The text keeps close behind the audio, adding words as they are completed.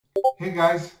Hey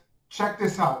guys, check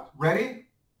this out. Ready?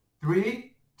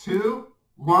 3, 2,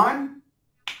 1.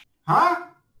 Huh?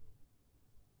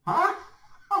 Huh?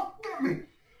 Look at me.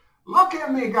 Look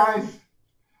at me, guys.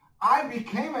 I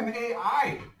became an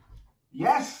AI.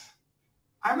 Yes,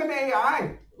 I'm an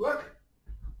AI. Look,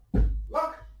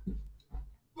 look,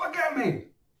 look at me.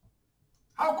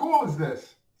 How cool is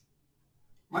this?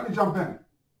 Let me jump in.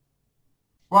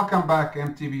 Welcome back,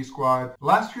 MTV Squad.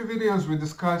 Last few videos we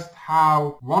discussed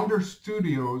how Wonder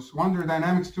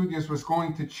Dynamic Studios was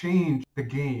going to change the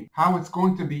game. How it's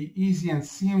going to be easy and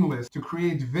seamless to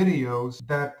create videos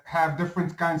that have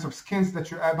different kinds of skins that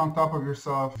you add on top of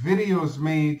yourself. Videos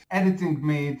made, editing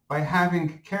made by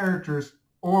having characters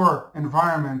or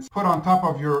environments put on top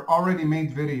of your already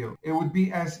made video. It would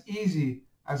be as easy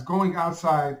as going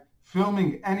outside,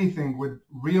 filming anything with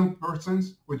real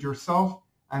persons, with yourself,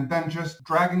 and then just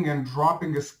dragging and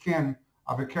dropping a skin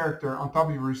of a character on top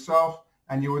of yourself,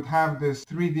 and you would have this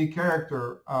 3D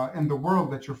character in the world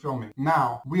that you're filming.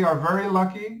 Now, we are very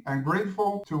lucky and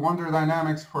grateful to Wonder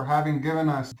Dynamics for having given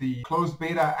us the closed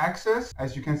beta access.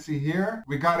 As you can see here,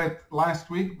 we got it last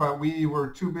week, but we were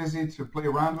too busy to play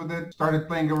around with it. Started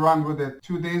playing around with it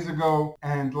 2 days ago,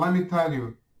 and let me tell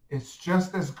you, it's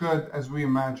just as good as we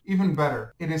imagined, even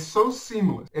better. It is so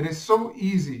seamless. It is so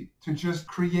easy to just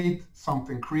create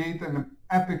something, create an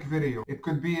epic video. It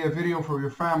could be a video for your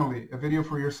family, a video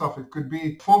for yourself. It could be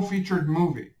a full-featured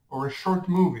movie or a short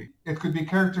movie. It could be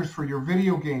characters for your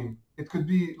video game. It could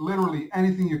be literally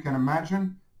anything you can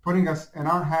imagine, putting us in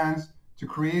our hands to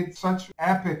create such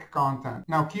epic content.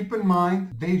 Now keep in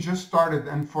mind, they just started,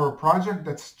 and for a project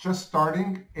that's just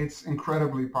starting, it's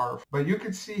incredibly powerful. But you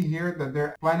can see here that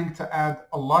they're planning to add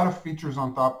a lot of features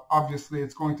on top. Obviously,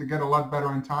 it's going to get a lot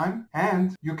better in time,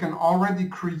 and you can already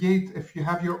create, if you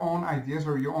have your own ideas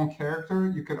or your own character,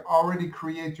 you could already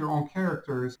create your own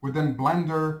characters within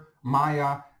Blender,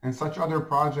 Maya, and such other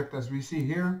projects as we see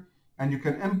here. And you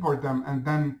can import them, and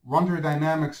then Wonder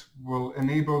Dynamics will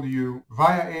enable you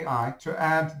via AI to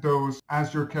add those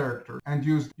as your character and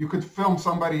you could film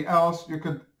somebody else, you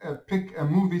could pick a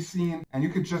movie scene, and you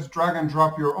could just drag and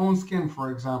drop your own skin, for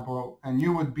example, and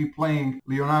you would be playing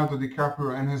Leonardo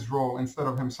DiCaprio in his role instead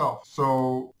of himself.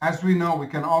 So as we know, we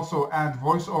can also add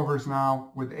voiceovers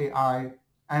now with AI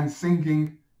and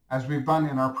singing, as we've done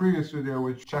in our previous video,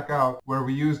 which check out, where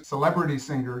we used celebrity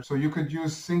singers. So you could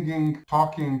use singing,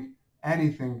 talking,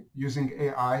 anything using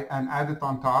AI and add it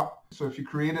on top. So if you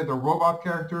created a robot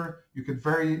character, you could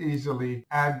very easily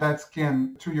add that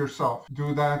skin to yourself.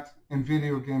 Do that in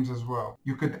video games as well.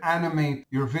 You could animate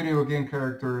your video game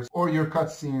characters or your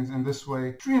cutscenes in this way.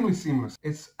 Extremely seamless.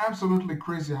 It's absolutely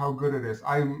crazy how good it is.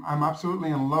 I'm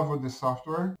absolutely in love with this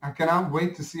software. I cannot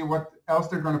wait to see what else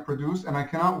they're going to produce, and I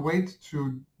cannot wait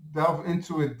to delve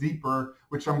into it deeper,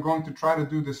 which I'm going to try to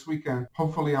do this weekend.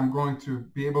 Hopefully I'm going to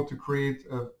be able to create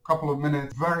a couple of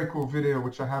minutes very cool video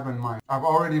which I have in mind. I've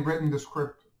already written the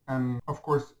script, and of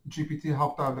course GPT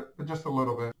helped out just a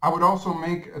little bit. I would also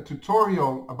make a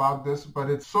tutorial about this, but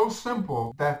it's so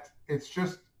simple that it's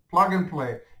just plug and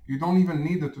play. You don't even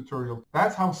need a tutorial.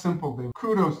 That's how simple they are.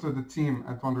 Kudos to the team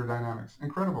at Wonder Dynamics.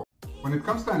 Incredible. When it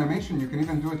comes to animation, you can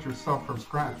even do it yourself from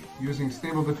scratch using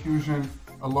Stable Diffusion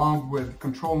along with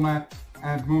ControlNet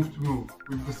and Move to Move.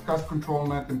 We've discussed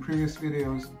ControlNet in previous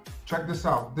videos. Check this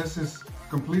out. This is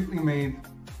completely made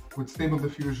with Stable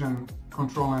Diffusion,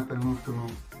 ControlNet, and Move to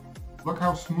Move. Look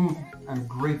how smooth and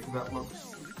great that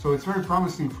looks. So it's very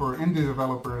promising for indie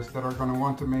developers that are going to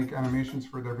want to make animations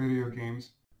for their video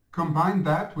games. Combine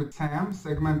that with SAM,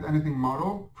 Segment Anything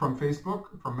Model, from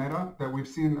Facebook, from Meta, that we've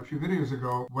seen a few videos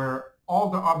ago, where all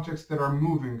the objects that are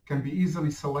moving can be easily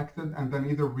selected and then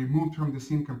either removed from the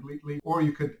scene completely, or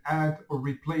you could add or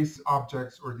replace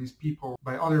objects or these people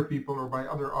by other people or by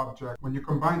other objects. When you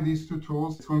combine these two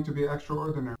tools, it's going to be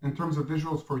extraordinary in terms of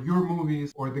visuals for your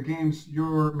movies or the games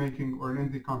you're making or in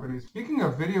indie companies. Speaking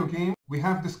of video games, we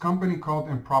have this company called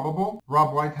Improbable,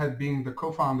 Rob Whitehead being the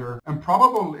co-founder.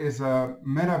 Improbable is a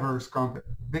metaverse company.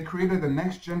 They created a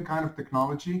next-gen kind of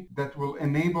technology that will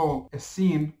enable a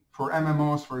scene for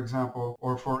MMOs, for example,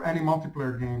 or for any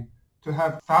multiplayer game, to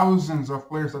have thousands of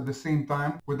players at the same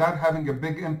time without having a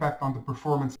big impact on the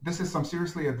performance. This is some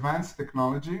seriously advanced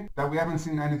technology that we haven't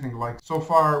seen anything like. So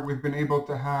far, we've been able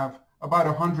to have about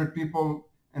 100 people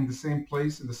in the same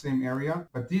place, in the same area,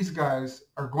 but these guys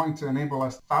are going to enable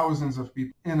us thousands of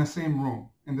people in the same room.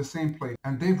 in the same place.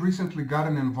 And they've recently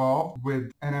gotten involved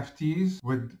with NFTs,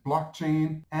 with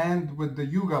blockchain, and with the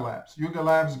Yuga Labs. Yuga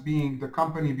Labs being the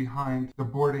company behind the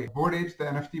Bored Ape. Bored Apes, the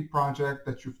NFT project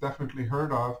that you've definitely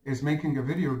heard of, is making a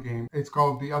video game. It's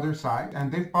called The Other Side,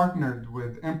 and they've partnered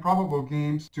with Improbable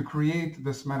Games to create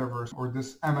this metaverse or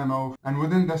this MMO. And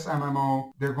within this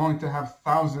MMO, they're going to have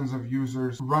thousands of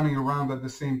users running around at the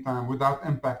same time without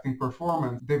impacting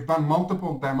performance. They've done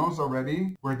multiple demos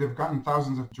already where they've gotten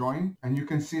thousands of join, and you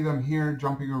can see them here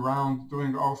jumping around,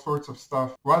 doing all sorts of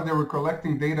stuff while they were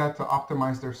collecting data to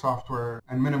optimize their software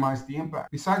and minimize the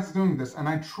impact. Besides doing this, and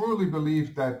I truly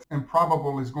believe that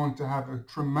Improbable is going to have a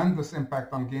tremendous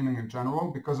impact on gaming in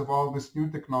general because of all this new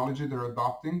technology they're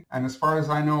adopting. And as far as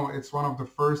I know, it's one of the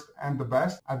first and the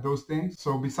best at those things.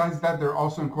 So besides that, they're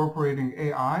also incorporating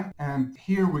AI. And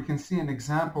here we can see an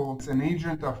example. It's an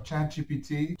agent of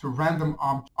ChatGPT to random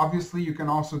objects. Obviously, you can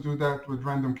also do that with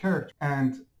random characters.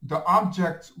 And the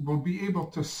objects will be able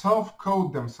to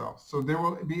self-code themselves. So they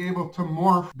will be able to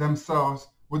morph themselves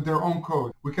with their own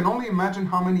code. We can only imagine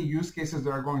how many use cases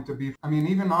there are going to be. I mean,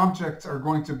 even objects are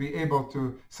going to be able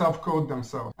to self-code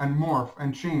themselves and morph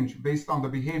and change based on the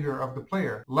behavior of the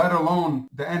player, let alone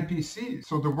the NPCs.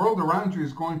 So the world around you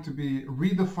is going to be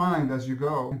redefined as you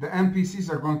go. The NPCs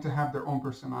are going to have their own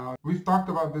personality. We've talked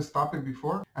about this topic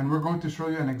before, and we're going to show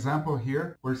you an example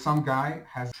here where some guy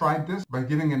has tried this by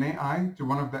giving an AI to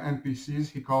one of the NPCs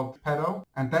he called Pedo,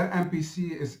 and that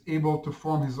NPC is able to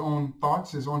form his own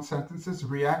thoughts, his own sentences,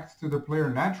 react to the player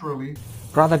naturally.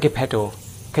 Brother Geppetto,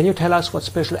 can you tell us what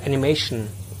special animation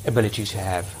abilities you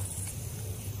have?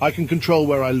 I can control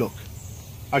where I look.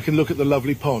 I can look at the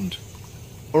lovely pond.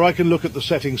 Or I can look at the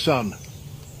setting sun.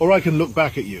 Or I can look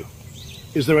back at you.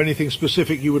 Is there anything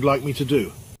specific you would like me to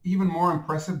do? Even more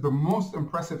impressive, the most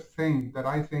impressive thing that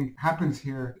I think happens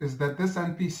here is that this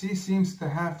NPC seems to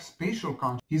have spatial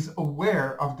consciousness. He's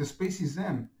aware of the space he's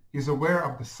in. He's aware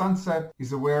of the sunset.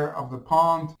 He's aware of the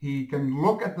pond. He can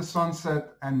look at the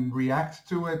sunset and react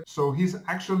to it. So he's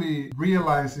actually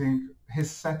realizing his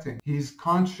setting. He's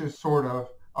conscious, sort of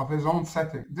his own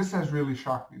setting. This has really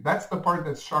shocked me. That's the part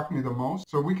that shocked me the most.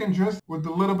 So we can just, with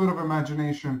a little bit of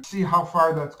imagination, see how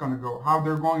far that's going to go, how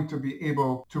they're going to be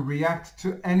able to react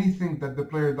to anything that the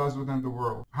player does within the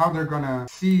world, how they're going to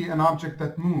see an object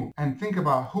that moves and think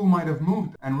about who might have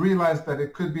moved and realize that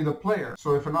it could be the player.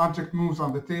 So if an object moves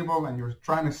on the table and you're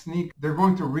trying to sneak, they're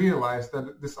going to realize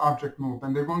that this object moved,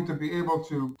 and they're going to be able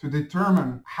to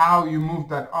determine how you move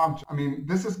that object. I mean,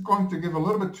 this is going to give a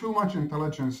little bit too much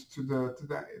intelligence to the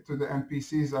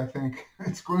NPCs. I think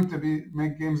it's going to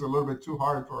make games a little bit too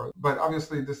hard for us. But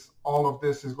obviously, all of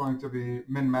this is going to be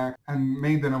min-maxed and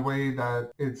made in a way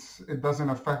that it doesn't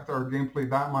affect our gameplay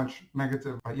that much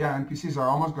negative. But yeah, NPCs are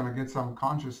almost going to get some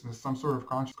consciousness, some sort of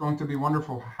consciousness. It's going to be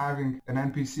wonderful having an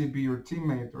NPC be your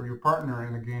teammate or your partner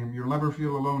in a game. You'll never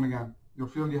feel alone again. You'll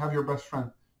feel you have your best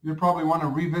friend. You probably want to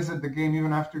revisit the game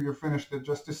even after you're finished it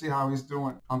just to see how he's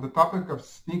doing. On the topic of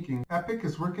sneaking, Epic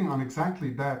is working on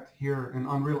exactly that here in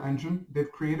Unreal Engine.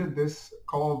 They've created this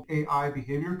called AI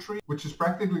behavior tree, which is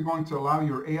practically going to allow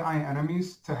your AI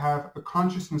enemies to have a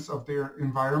consciousness of their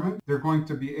environment. They're going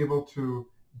to be able to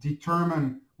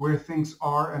determine where things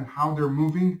are and how they're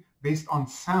moving based on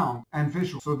sound and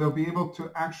visual. So they'll be able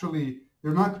to actually,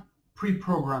 they're not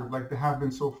pre-programmed like they have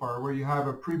been so far, where you have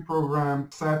a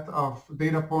pre-programmed set of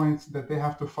data points that they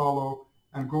have to follow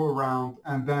and go around,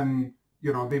 and then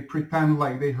they pretend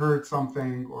like they heard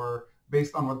something or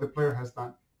based on what the player has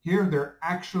done. Here they're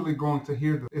actually going to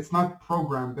hear this. It's not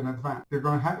programmed in advance. They're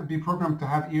going to be programmed to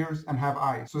have ears and have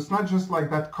eyes. So it's not just like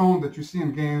that cone that you see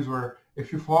in games where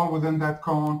if you fall within that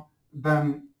cone,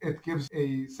 then it gives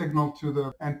a signal to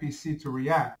the NPC to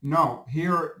react. No,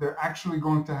 here they're actually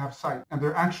going to have sight, and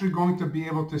they're actually going to be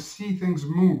able to see things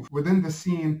move within the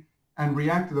scene and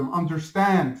react to them,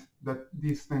 understand that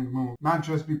these things move, not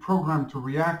just be programmed to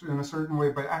react in a certain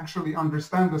way, but actually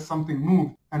understand that something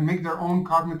moved and make their own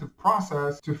cognitive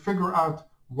process to figure out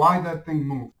why that thing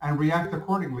moved and react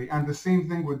accordingly. And the same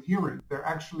thing with hearing. They're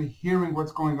actually hearing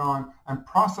what's going on and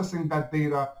processing that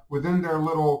data within their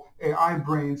little AI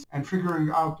brains and figuring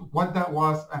out what that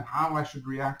was and how I should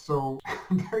react. So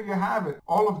there you have it.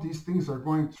 All of these things are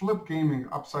going to flip gaming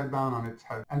upside down on its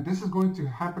head. And this is going to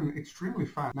happen extremely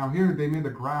fast. Now here they made a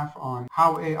graph on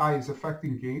how AI is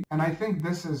affecting games. And I think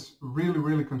this is really,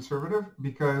 really conservative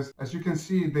because as you can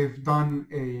see, they've done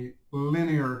a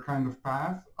linear kind of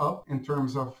path up in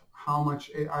terms of how much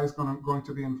AI is going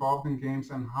to be involved in games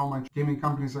and how much gaming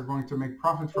companies are going to make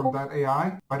profit from that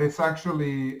AI. But it's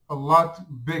actually a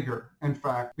lot bigger, in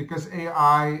fact, because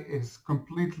AI is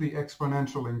completely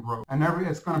exponential in growth. And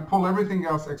it's going to pull everything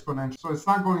else exponential. So it's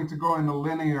not going to go in a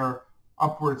linear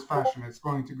upwards fashion. It's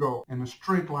going to go in a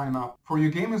straight line up. For you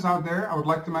gamers out there, I would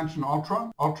like to mention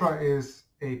Ultra. Ultra is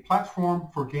a platform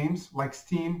for games like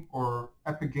Steam or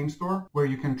Epic Game Store where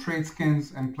you can trade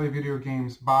skins and play video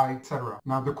games, buy, etc.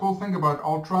 Now, the cool thing about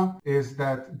Ultra is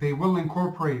that they will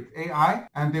incorporate AI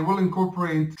and they will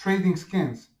incorporate trading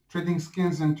skins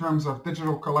in terms of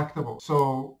digital collectibles,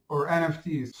 or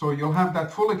NFTs. So you'll have that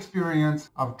full experience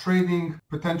of trading,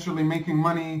 potentially making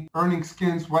money, earning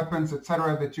skins, weapons,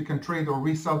 etc. that you can trade or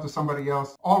resell to somebody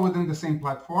else, all within the same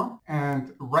platform.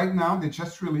 And right now they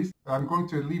just released, I'm going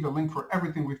to leave a link for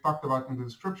everything we've talked about in the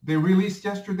description. They released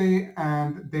yesterday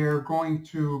and they're going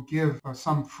to give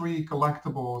some free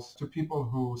collectibles to people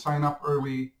who sign up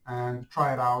early and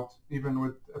try it out, even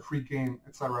with a free game,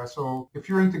 etc. So if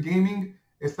you're into gaming,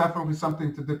 it's definitely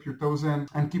something to dip your toes in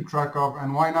and keep track of.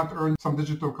 And why not earn some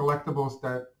digital collectibles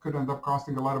that could end up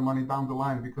costing a lot of money down the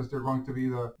line because they're going to be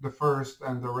the first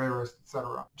and the rarest,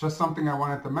 etc. Just something I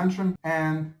wanted to mention,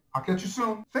 and I'll catch you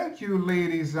soon. Thank you,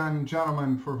 ladies and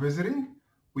gentlemen, for visiting.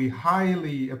 We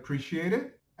highly appreciate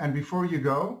it. And before you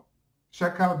go,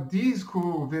 check out these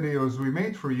cool videos we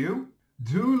made for you.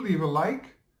 Do leave a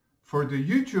like for the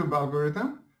YouTube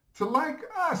algorithm to like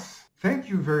us. Thank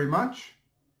you very much.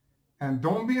 And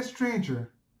don't be a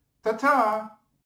stranger. Ta-ta!